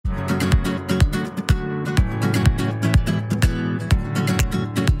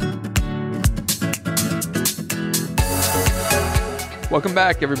Welcome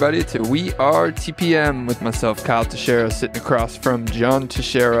back, everybody, to We Are TPM with myself, Kyle Teixeira, sitting across from John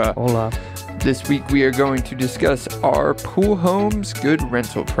Teixeira. Hola. This week, we are going to discuss our pool homes, good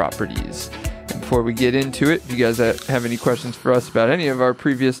rental properties. And before we get into it, if you guys have any questions for us about any of our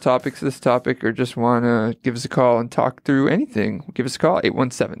previous topics, this topic, or just want to give us a call and talk through anything, give us a call,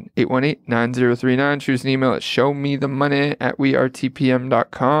 817-818-9039. Shoot us an email at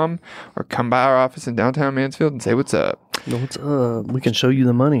showmethemoney@wearetpm.com, or come by our office in downtown Mansfield and say what's up. What's up? We can show you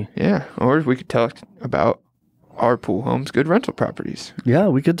the money. Yeah, or we could talk about our pool homes, good rental properties. Yeah,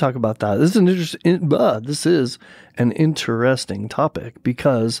 we could talk about that. This is an interesting topic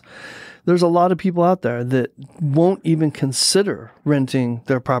because there's a lot of people out there that won't even consider renting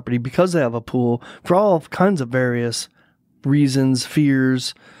their property because they have a pool for all kinds of various reasons,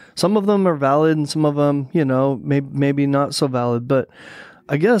 fears. Some of them are valid and some of them, maybe not so valid. But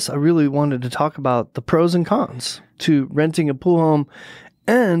I guess I really wanted to talk about the pros and cons to renting a pool home.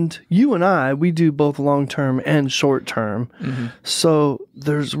 And you and I, we do both long-term and short-term. Mm-hmm. So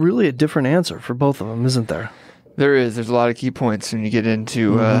there's really a different answer for both of them, isn't there? There is. There's a lot of key points when you get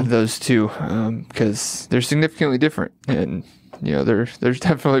into those two because they're significantly different. And, there's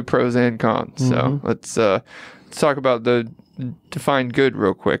definitely pros and cons. So let's talk about the define good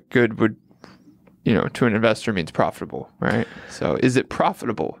real quick. Good would, to an investor means profitable, right? So is it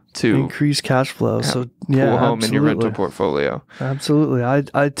profitable to increase cash flow? So pool home in your rental portfolio? Absolutely.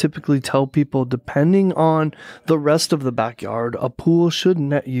 I typically tell people, depending on the rest of the backyard, a pool should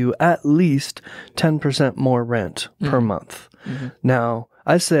net you at least 10% more rent per month. Mm-hmm. Now,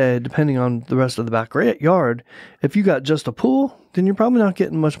 I say, depending on the rest of the backyard, if you got just a pool, then you're probably not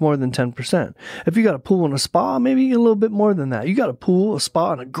getting much more than 10%. If you got a pool and a spa, maybe you get a little bit more than that. You got a pool, a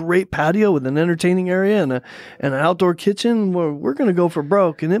spa, and a great patio with an entertaining area and an outdoor kitchen, we're going to go for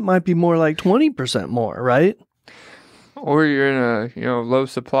broke, and it might be more like 20% more, right? Or you're in a low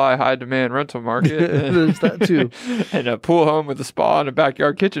supply, high demand rental market. There's that too. And a pool home with a spa and a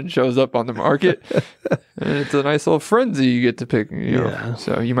backyard kitchen shows up on the market. And it's a nice little frenzy you get to pick.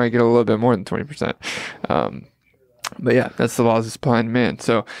 So you might get a little bit more than 20%. But yeah, that's the laws of supply and demand.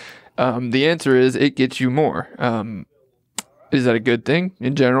 So the answer is it gets you more. Is that a good thing?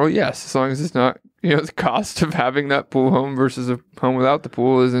 In general, yes. As long as it's not, the cost of having that pool home versus a home without the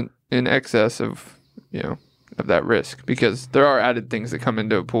pool isn't in excess of, of that risk, because there are added things that come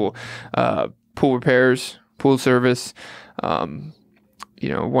into a pool. Pool repairs, pool service. One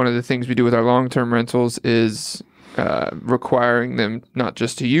of the things we do with our long-term rentals is requiring them not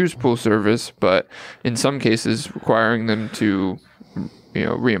just to use pool service, but in some cases requiring them to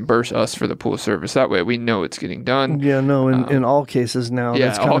reimburse us for the pool service. That way we know it's getting done. Yeah, no, in all cases now,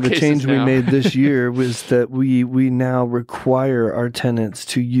 that's kind of the change we made this year, was that we now require our tenants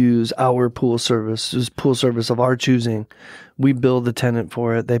to use our pool service of our choosing. We bill the tenant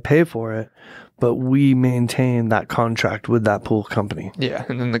for it, they pay for it, but we maintain that contract with that pool company. Yeah,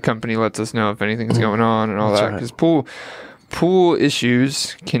 and then the company lets us know if anything's going on and all that, because pool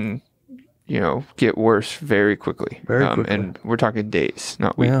issues can get worse very quickly. And we're talking days,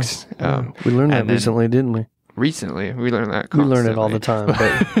 not weeks. Yeah. We learned that recently, didn't we? Recently, we learned that constantly. We learn it all the time.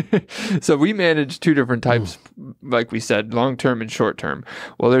 But so we manage two different types, like we said, long-term and short-term.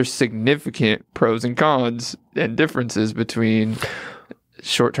 Well, there's significant pros and cons and differences between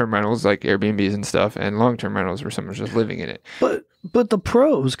short-term rentals like Airbnbs and stuff and long-term rentals where someone's just living in it. But the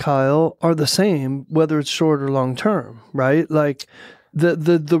pros, Kyle, are the same whether it's short or long-term, right? Like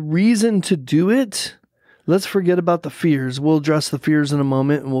the reason to do it, let's forget about the fears. We'll address the fears in a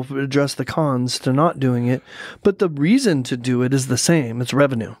moment, and we'll address the cons to not doing it. But the reason to do it is the same. It's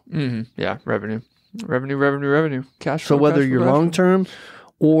revenue. Mm-hmm. Yeah, revenue. Cash flow. So whether you're long-term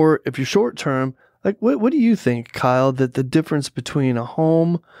or if you're short-term, like what do you think, Kyle, that the difference between a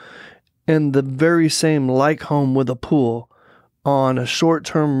home and the very same like home with a pool on a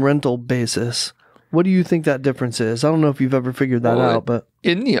short-term rental basis, what do you think that difference is? I don't know if you've ever figured that out, but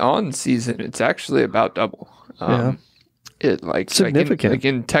in the on season, it's actually about double. It significant. Like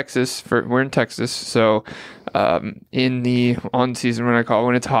in Texas, we're in Texas, so in the on season,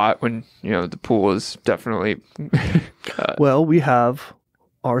 when it's hot, when the pool is definitely. Well, we have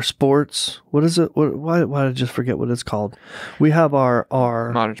our sports. What is it? Why did I just forget what it's called? We have our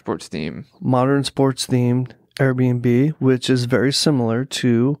modern sports themed Airbnb, which is very similar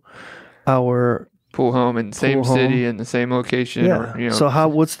to our pool home in the same city and the same location. Yeah. So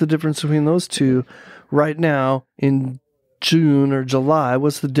what's the difference between those two right now in June or July?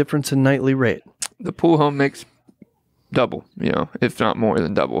 What's the difference in nightly rate? The pool home makes double, if not more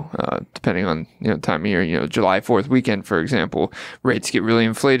than double, depending on, time of year. July 4th weekend, for example, rates get really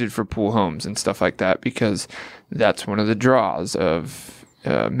inflated for pool homes and stuff like that, because that's one of the draws of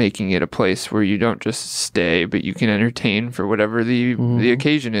making it a place where you don't just stay, but you can entertain for whatever the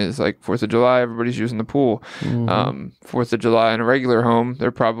occasion is. Like 4th of July, everybody's using the pool. 4th of July in a regular home,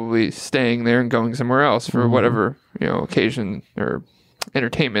 they're probably staying there and going somewhere else for whatever, occasion or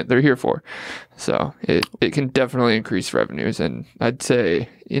entertainment they're here for. So it can definitely increase revenues. And I'd say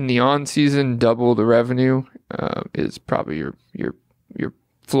in the on season, double the revenue is probably your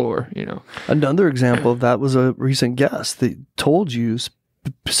floor, Another example of that was a recent guest that told you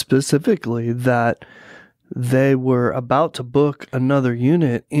specifically that they were about to book another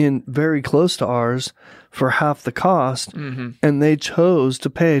unit in very close to ours for half the cost, and they chose to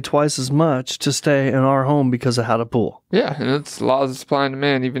pay twice as much to stay in our home because it had a pool. Yeah, and it's laws of supply and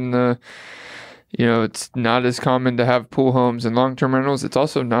demand. Even it's not as common to have pool homes and long-term rentals. It's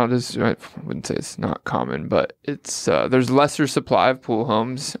also not as, I wouldn't say it's not common, but it's there's lesser supply of pool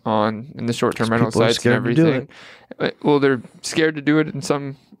homes in the short-term rental sites and everything. Well, they're scared to do it in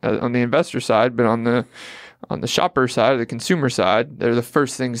some on the investor side, but on the shopper side, the consumer side, they're the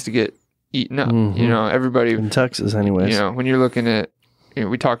first things to get eaten up. Everybody in Texas, anyways. When you're looking at,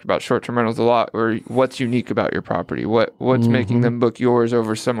 we talked about short-term rentals a lot, or what's unique about your property, what's making them book yours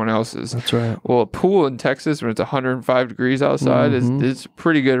over someone else's. That's right. Well, a pool in Texas when it's 105 degrees outside is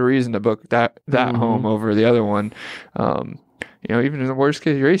pretty good reason to book that home over the other one. Even in the worst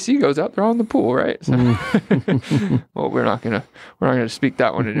case, your AC goes out, they're all in the pool, right? So, well, we're not gonna speak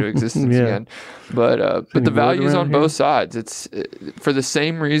that one into existence again. But the values on both sides. It's for the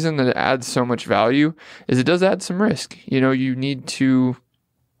same reason that it adds so much value, is it does add some risk. You need to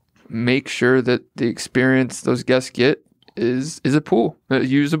make sure that the experience those guests get is a pool, a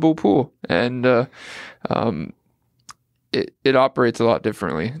usable pool, and it operates a lot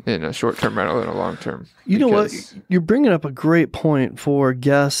differently in a short-term rental than a long-term. You know what? You're bringing up a great point for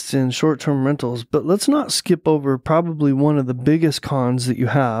guests in short-term rentals, but let's not skip over probably one of the biggest cons that you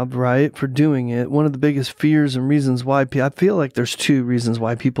have, right, for doing it. One of the biggest fears and reasons why I feel like there's two reasons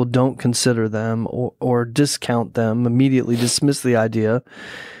why people don't consider them or discount them, immediately dismiss the idea.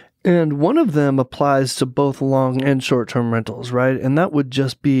 And one of them applies to both long and short-term rentals, right? And that would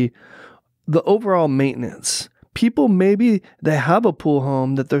just be the overall maintenance. People, maybe they have a pool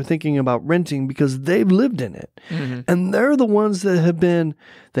home that they're thinking about renting because they've lived in it. And they're the ones that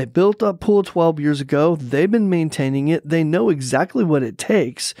they built up pool 12 years ago. They've been maintaining it. They know exactly what it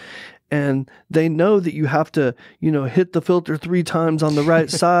takes. And they know that you have to, hit the filter 3 times on the right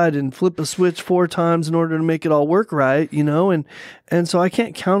side and flip a switch 4 times in order to make it all work right, and so I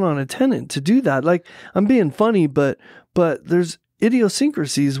can't count on a tenant to do that. Like, I'm being funny, but there's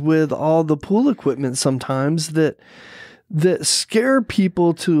idiosyncrasies with all the pool equipment sometimes that scare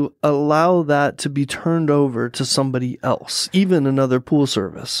people to allow that to be turned over to somebody else, even another pool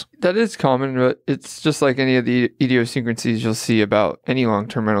service. That is common, but it's just like any of the idiosyncrasies you'll see about any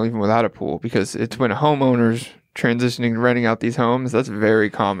long-term rental, even without a pool, because it's when a homeowner's transitioning to renting out these homes, that's very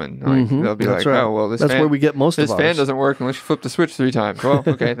common. Like, they'll be like, right. oh, well, that's where we get most of this fan doesn't work unless you flip the switch 3 times. Well,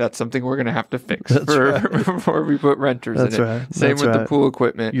 okay, that's something we're going to have to fix before we put renters in it. Right. Same with the pool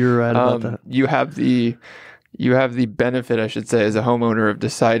equipment. You're right about that. You have the benefit, I should say, as a homeowner of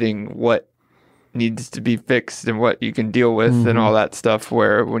deciding what needs to be fixed and what you can deal with and all that stuff,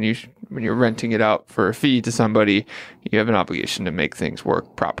 where when you're renting it out for a fee to somebody, you have an obligation to make things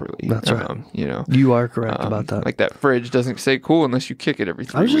work properly. That's right. You are correct about that. Like that fridge doesn't stay cool unless you kick it every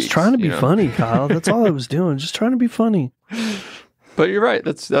 3 weeks. I was just trying to be funny, Kyle. That's all I was doing. Just trying to be funny. But you're right.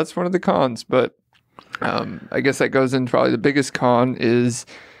 That's one of the cons. But I guess that goes in probably the biggest con is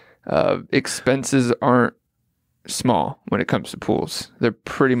expenses aren't small when it comes to pools. They're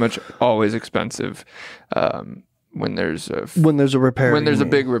pretty much always expensive when there's a repair. When there's a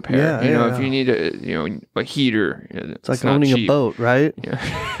big repair. If you need a heater, it's like owning a boat, right? Yeah.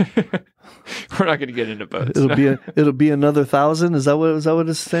 We're not going to get into boats. It'll be another 1,000. Is that what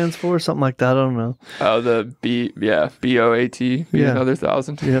it stands for? Something like that. I don't know. Oh, the BOAT. Another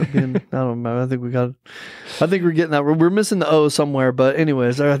 1,000. Yeah. I don't remember. I think we're getting that. We're missing the O somewhere. But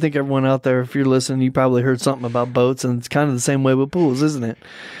anyways, I think everyone out there, if you're listening, you probably heard something about boats, and it's kind of the same way with pools, isn't it?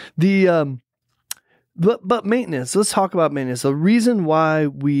 But maintenance. Let's talk about maintenance. The reason why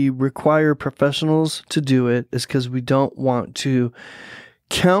we require professionals to do it is because we don't want to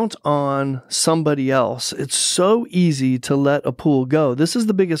count on somebody else. It's so easy to let a pool go. This is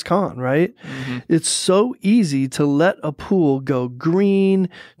the biggest con, right? Mm-hmm. It's so easy to let a pool go green,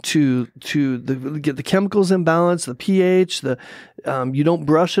 to get the chemicals imbalance, the pH, you don't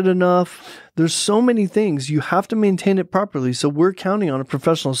brush it enough. There's so many things. You have to maintain it properly. So we're counting on a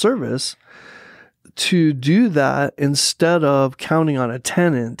professional service to do that instead of counting on a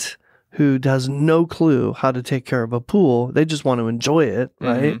tenant who has no clue how to take care of a pool. They just want to enjoy it,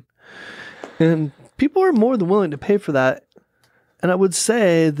 right? Mm-hmm. And people are more than willing to pay for that. And I would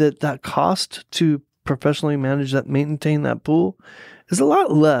say that cost to professionally maintain that pool is a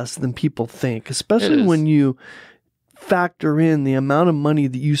lot less than people think, especially when you factor in the amount of money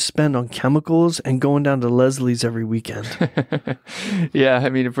that you spend on chemicals and going down to Leslie's every weekend. Yeah, I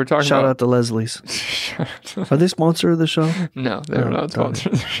mean, if we're talking Shout out to Leslie's. Are they sponsor of the show? No, they're not sponsor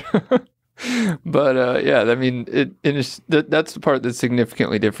of the show. But yeah, I mean, that's the part that's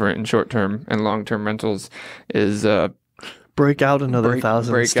significantly different in short-term and long-term rentals is break out another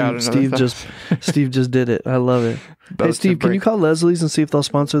 1,000. Steve just did it. I love it. Hey, Steve, can you call Leslie's and see if they'll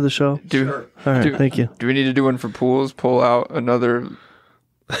sponsor the show? Sure. All right, thank you. Do we need to do one for pools? Pull out another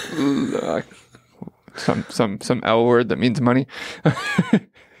some L word that means money.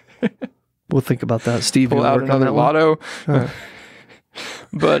 We'll think about that. Steve, pull out another lotto. Right.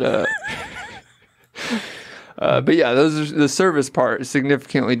 But yeah, the service part is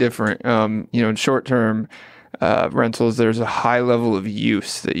significantly different. In short term rentals, there's a high level of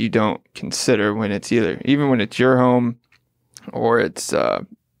use that you don't consider when it's even when it's your home or it's a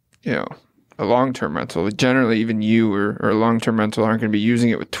long-term rental. Generally, even you or a long-term rental aren't going to be using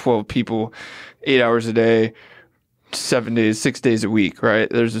it with 12 people 8 hours a day, 7 days, 6 days a week, right?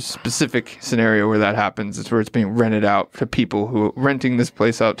 There's a specific scenario where that happens. It's where it's being rented out to people who are renting this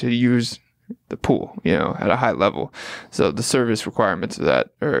place out to use the pool, at a high level. So the service requirements of that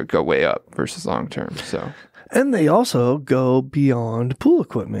go way up versus long-term. So. And they also go beyond pool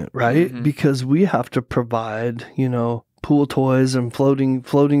equipment, right? Mm-hmm. Because we have to provide, pool toys and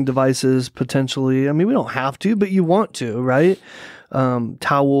floating devices potentially. I mean, we don't have to, but you want to, right?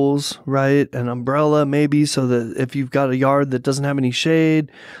 Towels, right? An umbrella maybe, so that if you've got a yard that doesn't have any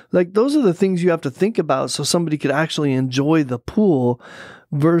shade, like those are the things you have to think about so somebody could actually enjoy the pool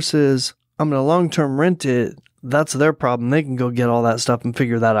versus I'm going to long-term rent it. That's their problem. They can go get all that stuff and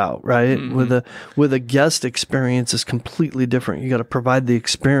figure that out, right? Mm-hmm. With a guest experience is completely different. You got to provide the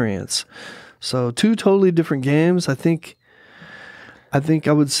experience. So two totally different games. I think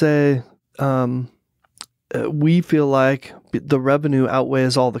I would say we feel like the revenue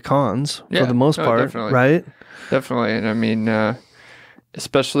outweighs all the cons for the most part, definitely. Right? Definitely. And I mean,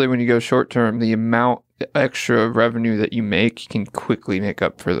 especially when you go short term, the extra revenue that you make can quickly make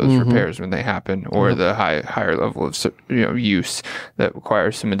up for those repairs when they happen, or the higher level of use that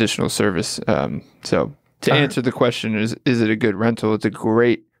requires some additional service. So to answer the question, is it a good rental? It's a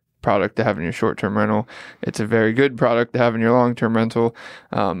great product to have in your short-term rental. It's a very good product to have in your long-term rental.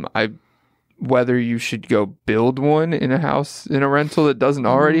 Whether you should go build one in a house in a rental that doesn't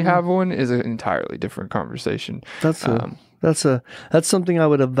already have one is an entirely different conversation. That's something I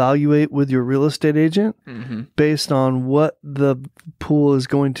would evaluate with your real estate agent based on what the pool is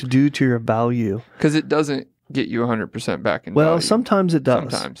going to do to your value. Because it doesn't get you 100% back in value. Sometimes it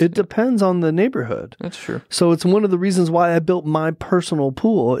does. It depends on the neighborhood. That's true. So it's one of the reasons why I built my personal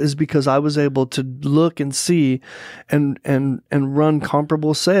pool is because I was able to look and see and run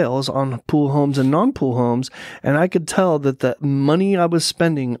comparable sales on pool homes and non-pool homes, and I could tell that the money I was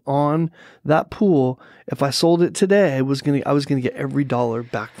spending on that pool, if I sold it today, I was gonna get every dollar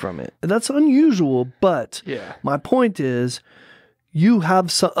back from it. And that's unusual, but my point is, you have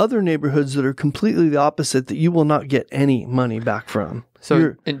some other neighborhoods that are completely the opposite that you will not get any money back from.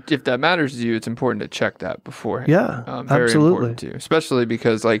 So if that matters to you, it's important to check that beforehand. Yeah, very absolutely. Important too, especially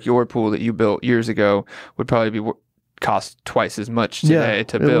because like your pool that you built years ago would probably cost twice as much today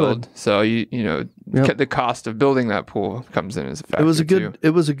to build. So the cost of building that pool comes in as a factor.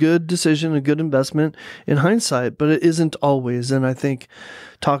 It was a good decision, a good investment in hindsight, but it isn't always. And I think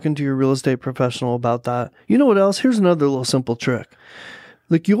talking to your real estate professional about that. You know what else? Here's another little simple trick.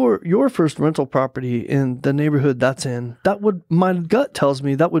 Like your first rental property in the neighborhood that's in, my gut tells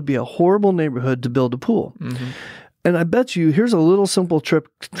me that would be a horrible neighborhood to build a pool. Mm-hmm. And I bet you, here's a little simple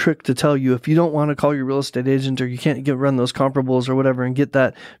trick to tell you if you don't want to call your real estate agent or you can't run those comparables or whatever and get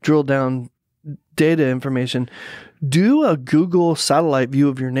that drill down data information, do a Google satellite view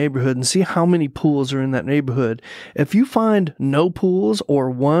of your neighborhood and see how many pools are in that neighborhood. If you find no pools or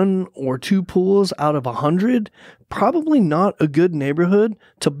 1 or 2 pools out of 100, probably not a good neighborhood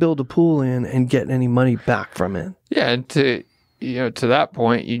to build a pool in and get any money back from it. Yeah, and to to that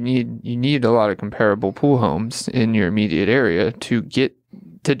point, you need a lot of comparable pool homes in your immediate area to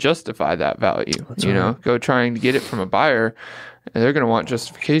justify that value. That's right. Go trying to get it from a buyer, and they're going to want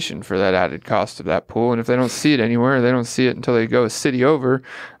justification for that added cost of that pool. And if they don't see it anywhere, they don't see it until they go a city over.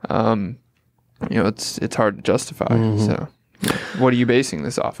 It's hard to justify. Mm-hmm. So, what are you basing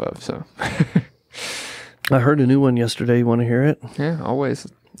this off of? So, I heard a new one yesterday. You want to hear it? Yeah, always.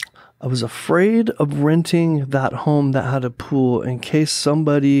 I was afraid of renting that home that had a pool in case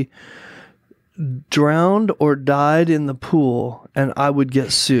somebody drowned or died in the pool and I would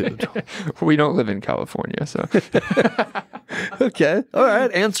get sued. We don't live in California, so. Okay. All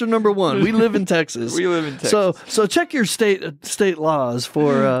right. Answer number one. We live in Texas. We live in Texas. So check your state laws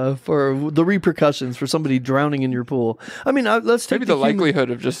for the repercussions for somebody drowning in your pool. I mean, let's take maybe the likelihood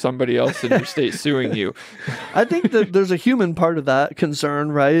of just somebody else in your state suing you. I think that there's a human part of that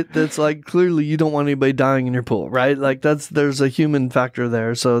concern, right? That's like, clearly you don't want anybody dying in your pool, right? Like there's a human factor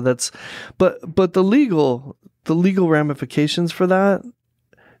there. So but the legal ramifications for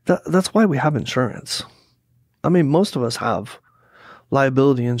that's why we have insurance. I mean, most of us have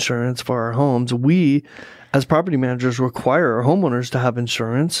liability insurance for our homes. We, as property managers, require our homeowners to have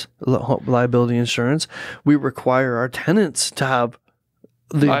insurance, liability insurance. We require our tenants to have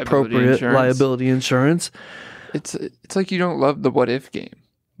the appropriate liability insurance. It's like you don't love the what if game.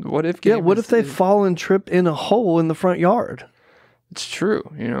 The what if game. Yeah, what if they fall and trip in a hole in the front yard? It's true.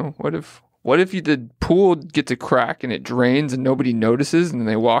 What if the pool gets a crack and it drains and nobody notices, and then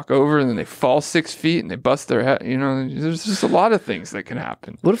they walk over and then they fall 6 feet and they bust their head? There's just a lot of things that can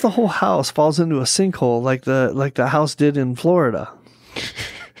happen. What if the whole house falls into a sinkhole like the house did in Florida?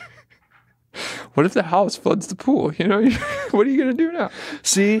 What if the house floods the pool? What are you going to do now?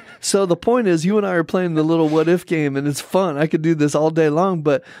 See, so the point is, you and I are playing the little what if game, and it's fun. I could do this all day long,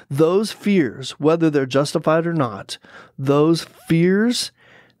 but those fears, whether they're justified or not, those fears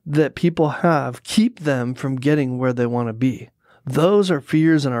that people have keep them from getting where they want to be. Those are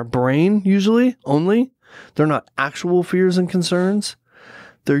fears in our brain, usually, only. They're not actual fears and concerns.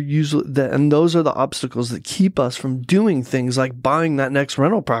 They're usually, and those are the obstacles that keep us from doing things like buying that next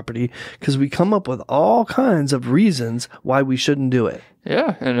rental property, because we come up with all kinds of reasons why we shouldn't do it.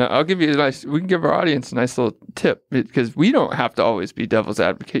 Yeah, and I'll give you we can give our audience a nice little tip, because we don't have to always be devil's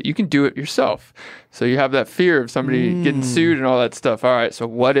advocate. You can do it yourself. So you have that fear of somebody getting sued and all that stuff. All right, so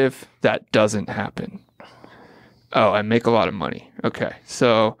what if that doesn't happen? Oh, I make a lot of money. Okay,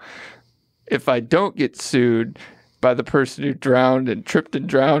 so if I don't get sued by the person who drowned and tripped and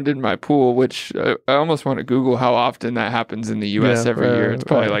drowned in my pool, which I almost want to Google how often that happens in the U.S. every year. It's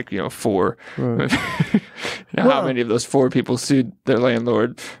probably like 4. Right. How many of those 4 people sued their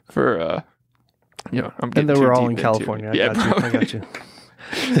landlord for, I'm getting and they were all in California. I got you.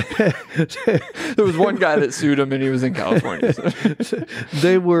 There was one guy that sued him and he was in California. So.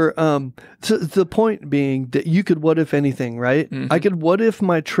 They were, the point being that you could what if anything, right? Mm-hmm. I could what if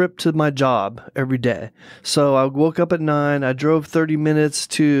my trip to my job every day. So I woke up at 9, I drove 30 minutes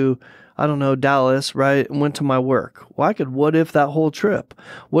to, I don't know, Dallas, right? And went to my work. Well, I could what if that whole trip.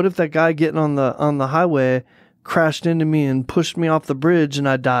 What if that guy getting on the highway crashed into me and pushed me off the bridge and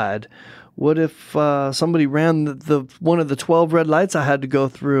I died? What if somebody ran the one of the 12 red lights I had to go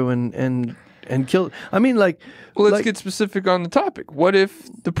through and killed? I mean, well, let's get specific on the topic. What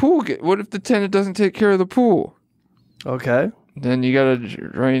if the tenant doesn't take care of the pool? Okay. Then you got to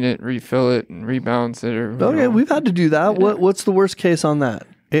drain it, refill it, and rebalance it. Okay, we've had to do that. Yeah. What's the worst case on that?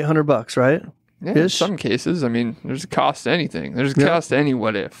 $800, right? Yeah, in some cases. I mean, there's a cost to anything. There's a cost to any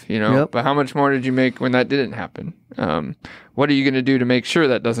what if, But how much more did you make when that didn't happen? What are you going to do to make sure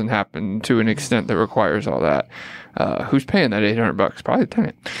that doesn't happen to an extent that requires all that? Who's paying that $800? Probably the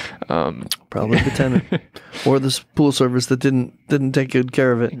tenant. Probably the tenant, or the pool service that didn't take good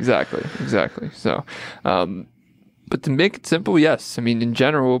care of it. Exactly. So, but to make it simple, yes. I mean, in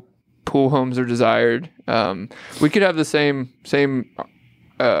general, pool homes are desired. We could have the same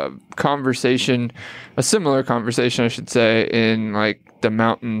conversation, a similar conversation, I should say, in like the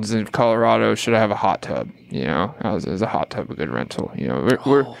mountains in Colorado. Should I have a hot tub? Is a hot tub a good rental?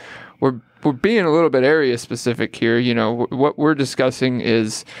 We're being a little bit area specific here. What we're discussing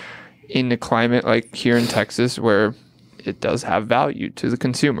is in a climate like here in Texas where it does have value to the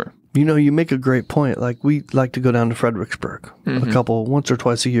consumer. You make a great point. Like, we like to go down to Fredericksburg once or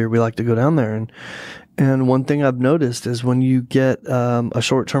twice a year. We like to go down there, and one thing I've noticed is when you get a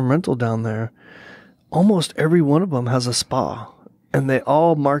short-term rental down there, almost every one of them has a spa, and they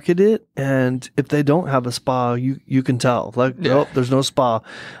all market it. And if they don't have a spa, you can tell. Oh, there's no spa.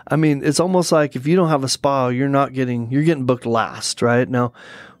 I mean, it's almost like if you don't have a spa, you're getting booked last, right? Now,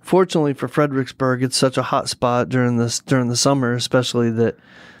 Fortunately for Fredericksburg, it's such a hot spot during the summer, especially, that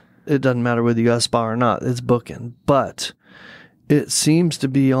it doesn't matter whether you got a spa or not. It's booking. But it seems to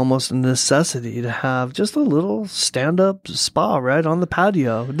be almost a necessity to have just a little stand-up spa right on the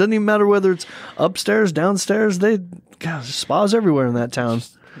patio. It doesn't even matter whether it's upstairs, downstairs. There's spas everywhere in that town.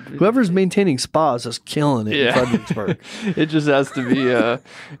 Whoever's maintaining spas is killing it in Fredericksburg. It just has to be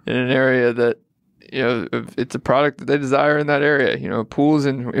in an area that, it's a product that they desire in that area. Pools,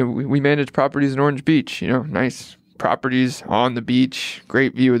 and we manage properties in Orange Beach. Nice properties on the beach,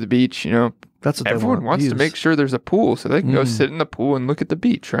 great view of the beach. That's what everyone wants to make sure there's a pool so they can go sit in the pool and look at the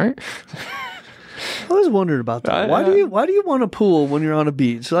beach, right? I always wondered about that. Why do you want a pool when you're on a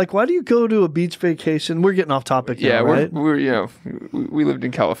beach? Like, why do you go to a beach vacation? We're getting off topic now, right? We lived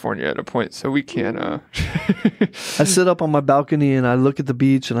in California at a point, so we can't. I sit up on my balcony and I look at the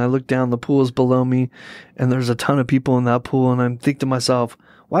beach and I look down. The pool is below me, and there's a ton of people in that pool, and I think to myself,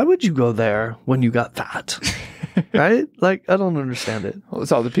 why would you go there when you got that? Right? Like, I don't understand it. Well,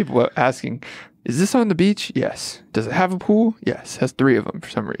 it's all the people asking, is this on the beach? Yes. Does it have a pool? Yes. It has 3 of them for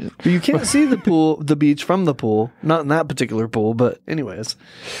some reason. But you can't see the beach from the pool. Not in that particular pool, but anyways.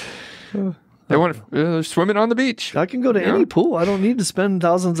 They're swimming on the beach. I can go to any pool. I don't need to spend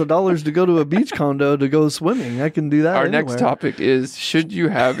thousands of dollars to go to a beach condo to go swimming. I can do that anywhere. Next topic is, should you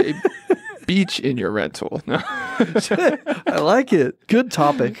have a beach in your rental? No. I like it. Good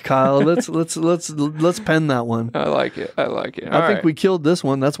topic, Kyle. Let's pen that one. I like it. I think we killed this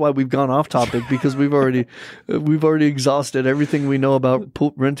one. That's why we've gone off topic, because we've already exhausted everything we know about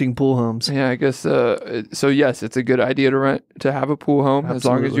renting pool homes. Yeah, I guess. So yes, it's a good idea to have a pool home. Absolutely. As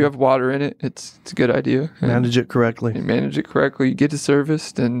long as you have water in it. It's a good idea. Manage it correctly. You get it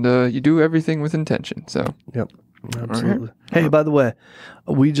serviced, and you do everything with intention. So yep, absolutely. Right. Hey, by the way,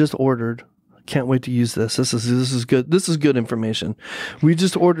 we just ordered. Can't wait to use this. This is good. This is good information. We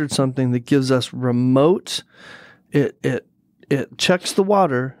just ordered something that gives us remote. It checks the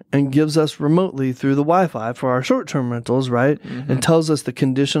water and gives us remotely through the Wi-Fi for our short-term rentals, right? Mm-hmm. And tells us the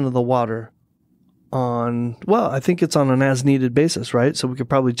condition of the water I think it's on an as-needed basis, right? So we could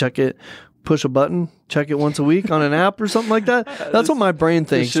probably check it, push a button, check it once a week on an app or something like that. That's what my brain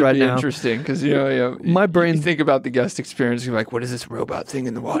thinks right now. Interesting, because my brain. You think about the guest experience. You're like, what is this robot thing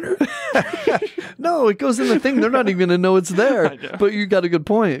in the water? No, it goes in the thing. They're not even going to know it's there. But you got a good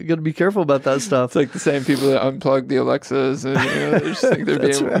point. You got to be careful about that stuff. It's like the same people that unplug the Alexas and they just think they're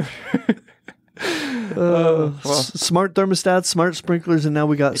being. Right. Smart thermostats, smart sprinklers, and now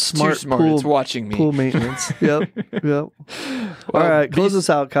we got smart pool. It's watching me. Pool maintenance. Yep. All right, close us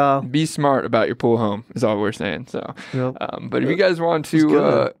out, Kyle. Be smart about your pool home is all we're saying. So, but if you guys want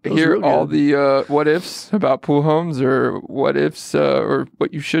to hear all the what ifs about pool homes, or what ifs, or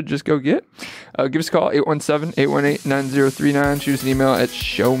what you should just go get, give us a call, 817-818-9039. Shoot us an email at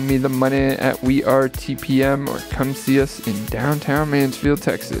showmethemoney@wearetpm, or come see us in downtown Mansfield,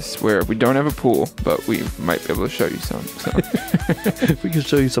 Texas, where we don't have a pool, but we might be able to show you some. So. We can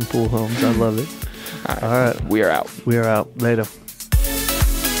show you some pool homes. I love it. All right. We are out. Later.